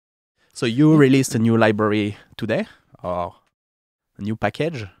So you released a new library today, or a new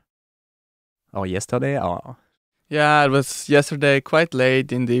package, or yesterday, or Yeah, it was yesterday, quite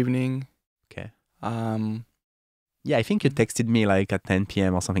late in the evening. okay. Um, Yeah, I think you texted me like at 10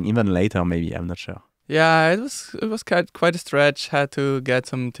 p.m. or something, even later maybe. I'm not sure. yeah, it was quite a stretch. Had to get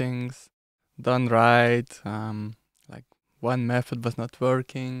some things done right. Like one method was not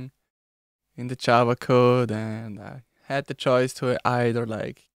working in the Java code, and I had the choice to either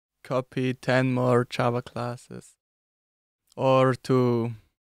like copy 10 more Java classes or to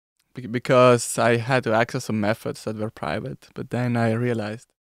because I had to access some methods that were private. But then I realized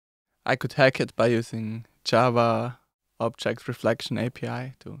I could hack it by using Java Object Reflection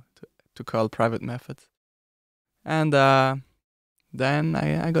API to call private methods. And then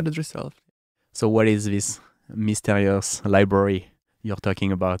I got it resolved. So what is this mysterious library you're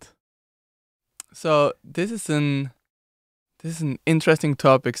talking about? So this is an interesting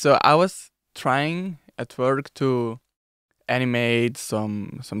topic. So I was trying at work to animate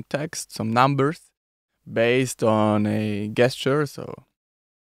some text, some numbers based on a gesture. So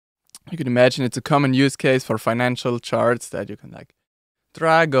you can imagine it's a common use case for financial charts that you can like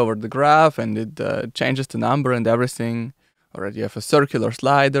drag over the graph and it changes the number and everything. Or you have a circular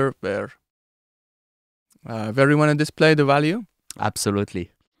slider where you want to display the value.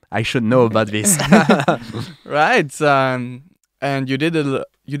 Absolutely. I should know about this. Right. And you did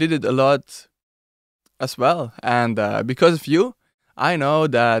it a lot as well. And because of you, I know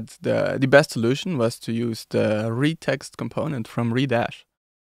that the best solution was to use the ReText component from Redash,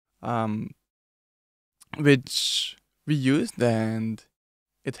 um, which we used, and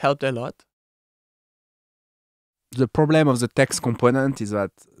it helped a lot. The problem of the text component is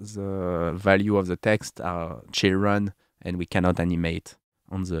that the value of the text are children and we cannot animate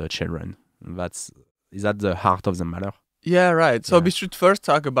on the children. Is that the heart of the matter? Yeah, right. So Yeah. we should first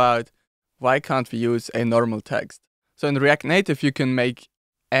talk about why can't we use a normal text. So in React Native, you can make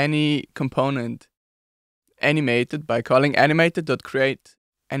any component animated by calling animated.create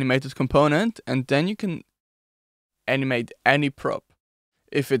animated component, and then you can animate any prop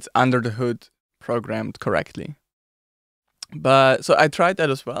if it's under the hood programmed correctly. But so I tried that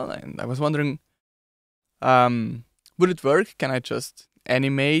as well, and I was wondering, would it work? Can I just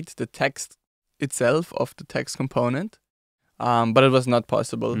animate the text itself of the text component? But it was not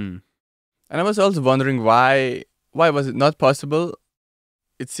possible. Mm. And I was also wondering why was it not possible?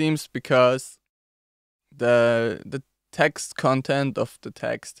 It seems because the text content of the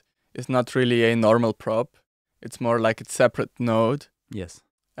text is not really a normal prop. It's more like a separate node. Yes.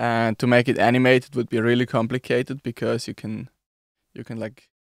 And to make it animated would be really complicated because you can like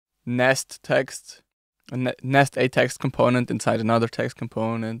nest text, nest a text component inside another text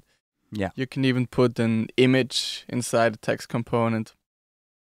component. Yeah. You can even put an image inside a text component.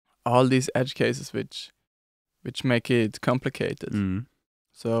 All these edge cases which make it complicated. Mm.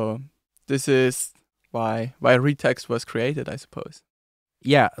 So this is why ReText was created, I suppose.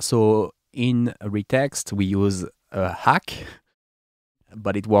 Yeah. So in ReText, we use a hack,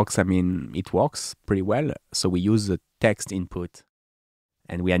 but it works. I mean, it works pretty well. So we use the text input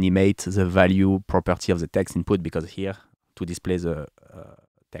and we animate the value property of the text input because here to display the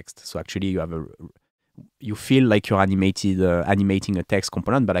text. So actually you feel like you're animating a text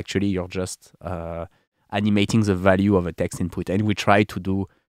component, but actually you're just animating the value of a text input. And we try to do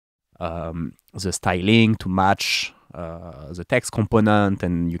the styling to match the text component,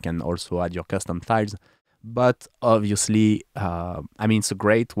 and you can also add your custom styles. But obviously, I mean, it's a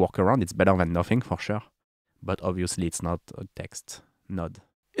great workaround. It's better than nothing for sure. But obviously, it's not a text node.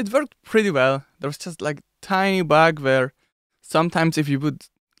 It worked pretty well. There was just like tiny bug where sometimes if you would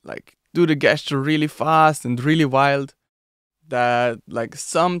like do the gesture really fast and really wild, that like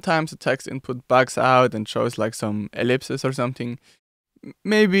sometimes the text input bugs out and shows like some ellipses or something.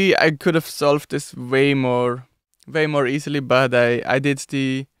 Maybe I could have solved this way more easily, but I did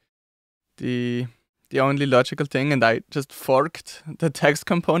the only logical thing, and I just forked the text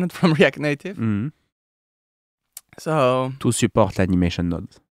component from React Native. Mm-hmm. So To support animation node.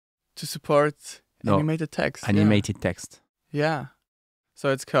 to support No, animated text. Animated text. Yeah. So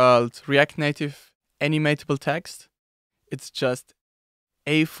it's called React Native Animateable Text. It's just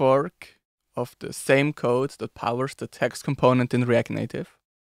a fork of the same code that powers the text component in React Native.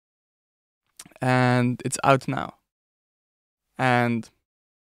 And it's out now. And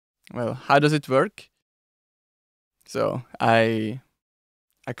well, how does it work? So I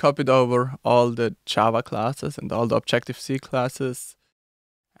copied over all the Java classes and all the Objective-C classes,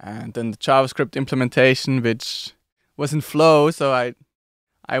 and then the JavaScript implementation, which was in Flow, so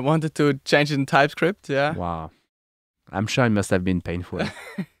I wanted to change it in TypeScript. Yeah. Wow. I'm sure it must have been painful.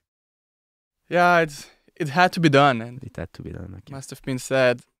 Yeah, it had to be done, and It had to be done. Okay. must have been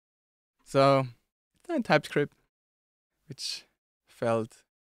said. So, in TypeScript, which felt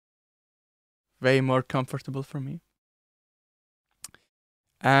way more comfortable for me.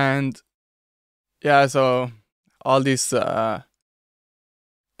 And yeah, so all these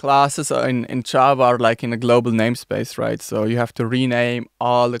classes in Java are like in a global namespace, right? So you have to rename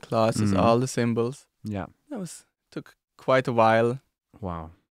all the classes, all the symbols. Yeah. Took quite a while.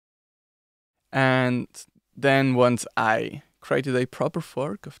 Wow. And then once I created a proper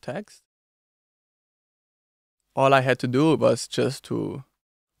fork of text, all I had to do was just to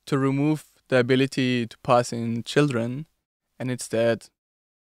remove the ability to pass in children and instead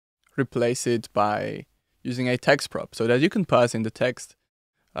replace it by using a text prop so that you can pass in the text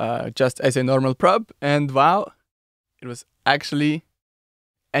just as a normal prop. And wow, it was actually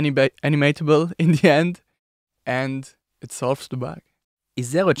animatable in the end, and it solves the bug.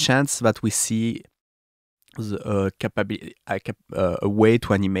 Is there a chance that we see a way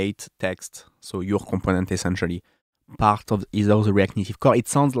to animate text, so your component essentially, part of either the React Native core? It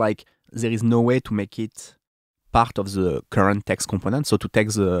sounds like there is no way to make it part of the current text component. So to take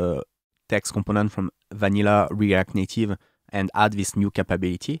the text component from vanilla React Native and add this new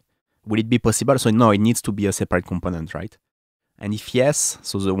capability, will it be possible? So no, it needs to be a separate component, right? And if yes,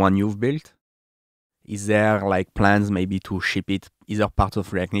 so the one you've built, is there like plans maybe to ship it either part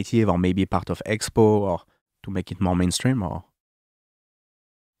of React Native or maybe part of Expo, or to make it more mainstream? Or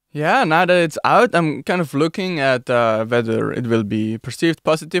yeah, now that it's out, I'm kind of looking at whether it will be perceived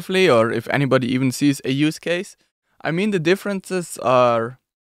positively or if anybody even sees a use case. I mean, the differences are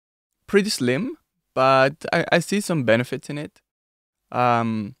pretty slim, but I see some benefits in it.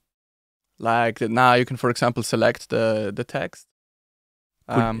 Like that now you can, for example, select the text.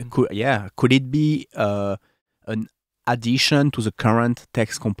 could it be an addition to the current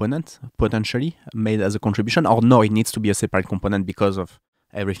text component potentially made as a contribution, or no, it needs to be a separate component because of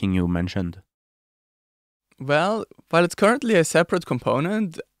everything you mentioned? Well, while it's currently a separate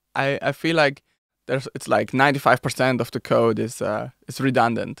component, I feel like it's like 95% of the code is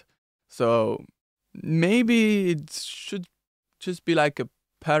redundant. So maybe it should just be like a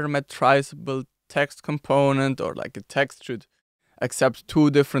parameterizable text component, or like a text should accept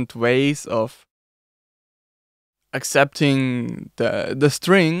two different ways of accepting the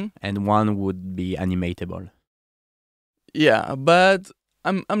string. And one would be animatable. Yeah, but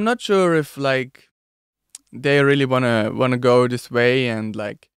I'm not sure if like they really wanna go this way and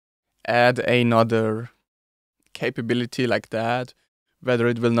like add another capability like that, whether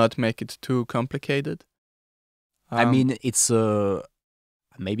it will not make it too complicated. I mean, it's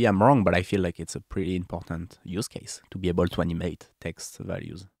maybe I'm wrong, but I feel like it's a pretty important use case to be able to animate text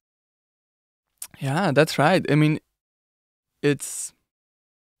values. Yeah, that's right. I mean, it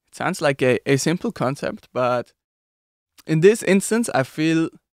sounds like a simple concept, but in this instance, I feel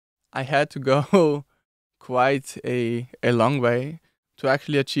I had to go quite a long way to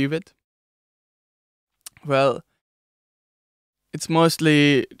actually achieve it. Well, it's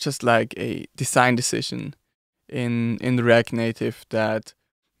mostly just like a design decision in the React Native that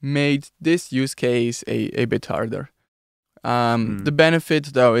made this use case a bit harder. The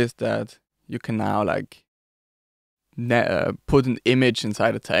benefit though is that you can now like put an image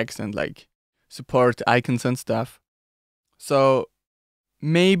inside a text and like support icons and stuff. So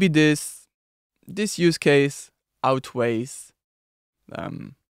maybe this use case outweighs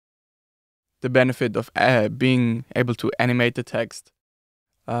the benefit of being able to animate the text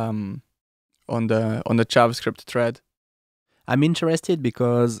on the JavaScript thread. I'm interested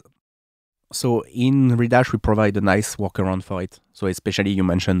because so in Redash we provide a nice workaround for it. So especially you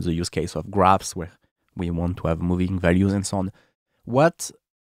mentioned the use case of graphs where we want to have moving values and so on. What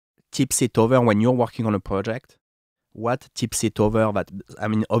tips it over when you're working on a project? What tips it over that, I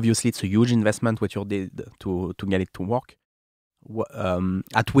mean, obviously it's a huge investment what you did to get it to work.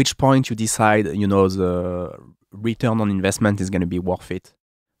 At which point you decide, the return on investment is going to be worth it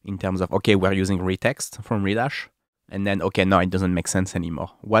in terms of, okay, we're using ReText from Redash, and then, okay, no, it doesn't make sense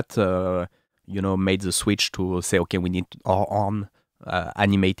anymore. What, made the switch to say, okay, we need our own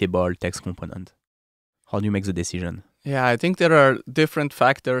animatable text component? How do you make the decision? Yeah, I think there are different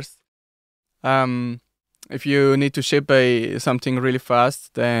factors. If you need to ship something really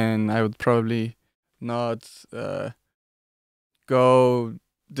fast, then I would probably not go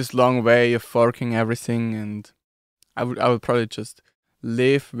this long way of forking everything, and I would probably just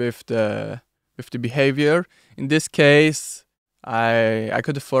live with the behavior. In this case, I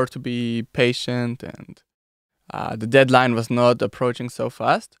could afford to be patient, and the deadline was not approaching so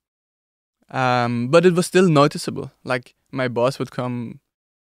fast. But it was still noticeable. Like my boss would come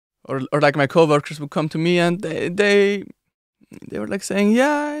or like my coworkers would come to me and they were like saying,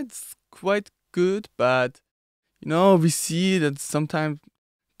 yeah, it's quite good, but we see that sometimes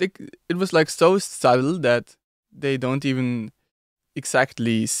it was like so subtle that they don't even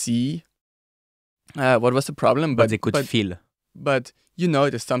exactly see what was the problem, but they could feel. But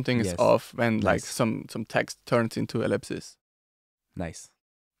that something is Yes. off when like Nice. some text turns into ellipsis. Nice.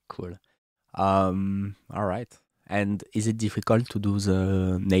 Cool. All right. And is it difficult to do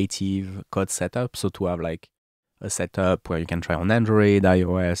the native code setup? So to have like a setup where you can try on Android,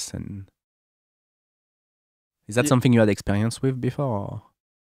 iOS, and is that something you had experience with before?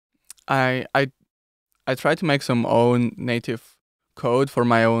 I try to make some own native code for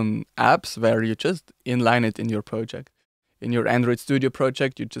my own apps where you just inline it in your project. In your Android Studio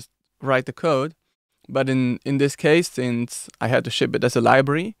project, you just write the code. But in this case, since I had to ship it as a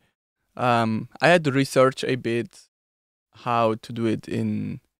library, I had to research a bit how to do it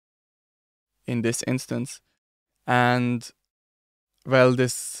in this instance. And well,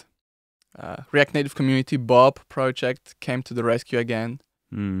 this React Native community Bob project came to the rescue again.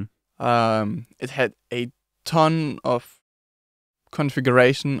 It had a ton of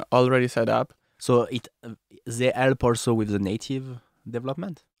configuration already set up. So they help also with the native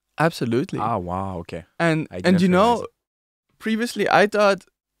development? Absolutely. Ah, wow, okay. And realize. Previously I thought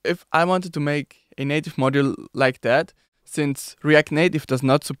if I wanted to make a native module like that, since React Native does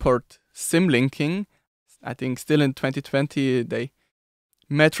not support symlinking, I think still in 2020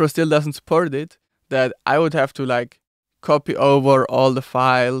 Metro still doesn't support it, that I would have to like copy over all the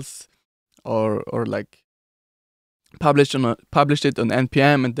files or like publish it on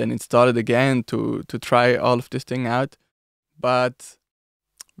npm and then install it again to try all of this thing out. But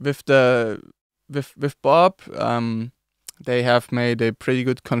with Bob, they have made a pretty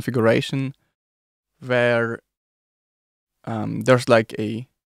good configuration where there's like a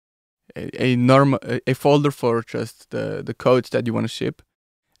folder for just the codes that you want to ship,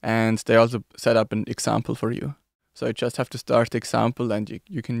 and they also set up an example for you. So you just have to start the example and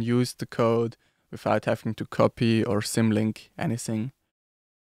you can use the code without having to copy or symlink anything,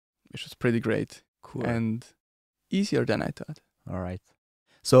 which was pretty great. Cool. And easier than I thought. All right.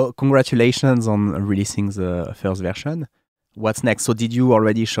 So congratulations on releasing the first version. What's next? So did you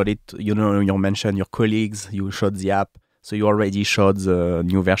already showed it, you mentioned your colleagues, you showed the app. So you already showed the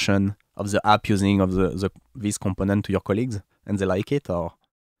new version of the app using this component to your colleagues and they like it? Or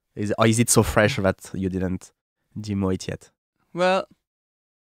is it so fresh that you didn't demo it yet? Well,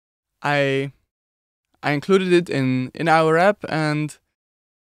 I included it in our app and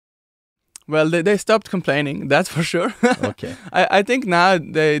well, they stopped complaining, that's for sure. Okay. I think now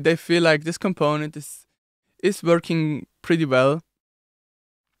they feel like this component is working pretty well,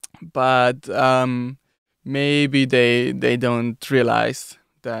 but maybe they don't realize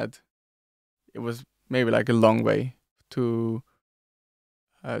that it was maybe like a long way to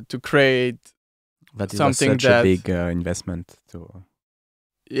create that something such a big investment to.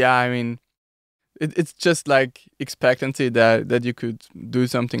 Yeah, I mean, it's just like expectancy that you could do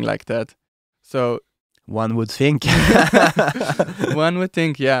something like that. So one would think. One would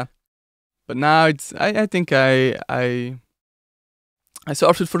think, yeah. But now it's I think I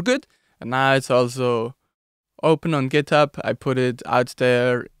solved it for good, and now it's also open on GitHub. I put it out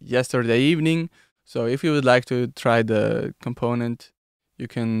there yesterday evening. So if you would like to try the component, you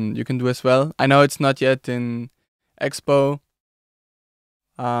can do as well. I know it's not yet in Expo.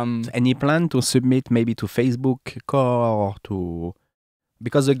 Any plan to submit maybe to Facebook Core or to?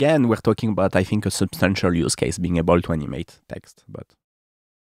 Because again, we're talking about, I think, a substantial use case, being able to animate text. But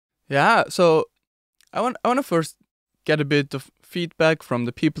yeah, so I want to first get a bit of feedback from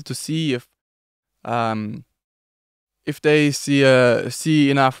the people to see if they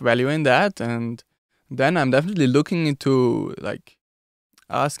see enough value in that, and then I'm definitely looking into like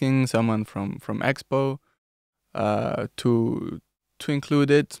asking someone from Expo to include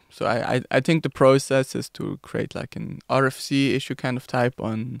it. So I think the process is to create like an RFC issue kind of type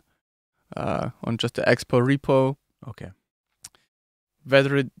on just the Expo repo. Okay.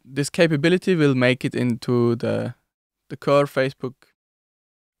 Whether this capability will make it into the core Facebook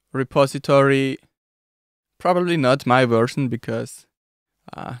repository, probably not my version because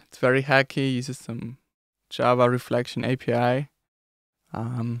it's very hacky, uses some Java reflection API.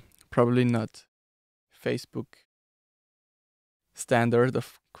 Probably not Facebook standard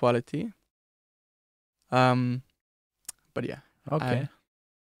of quality. But yeah. Okay.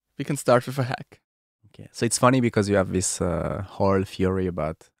 We can start with a hack. Okay. So it's funny because you have this whole theory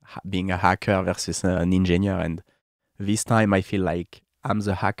about being a hacker versus an engineer, and this time I feel like I'm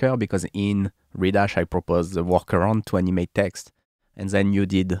the hacker because in Redash I propose the workaround to animate text, and then you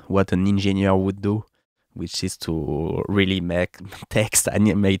did what an engineer would do, which is to really make text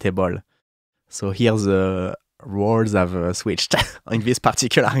animatable. So here the roles have switched in this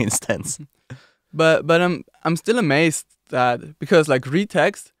particular instance. But I'm still amazed that, because like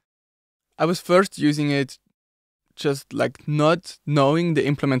ReText, I was first using it just like not knowing the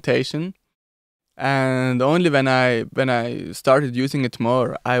implementation, and only when I started using it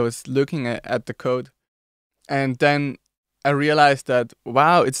more, I was looking at the code, and then I realized that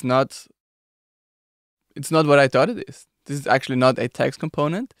wow, it's not what I thought it is. This is actually not a text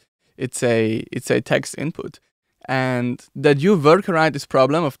component. It's a text input, and that you work around this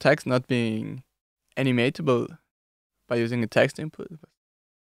problem of text not being animatable by using a text input.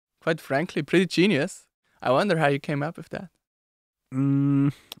 Quite frankly, pretty genius. I wonder how you came up with that.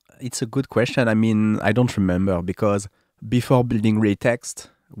 It's a good question. I mean, I don't remember, because before building ReText,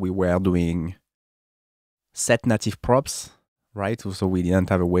 we were doing set native props, right? So we didn't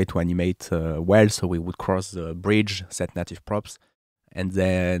have a way to animate well, so we would cross the bridge, set native props. And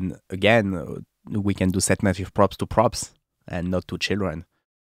then again, we can do set native props to props and not to children.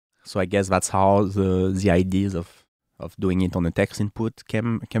 So I guess that's how the ideas of doing it on a text input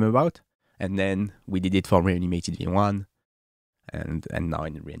came about. And then we did it for Reanimated V1 and now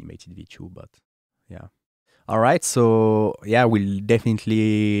in Reanimated V2. But yeah. All right. So yeah, we'll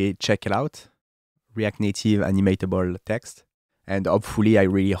definitely check it out. React Native animatable text. And hopefully, I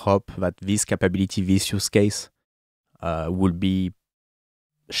really hope that this capability, this use case, will be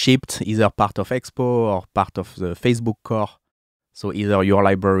shipped either part of Expo or part of the Facebook core. So either your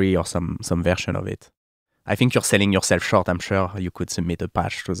library or some version of it. I think you're selling yourself short. I'm sure you could submit a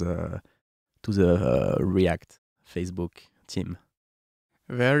patch to the React Facebook team.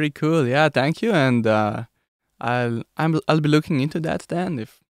 Very cool. Yeah, thank you. And I'll be looking into that then.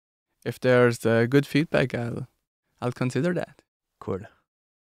 If there's good feedback, I'll consider that. Cool.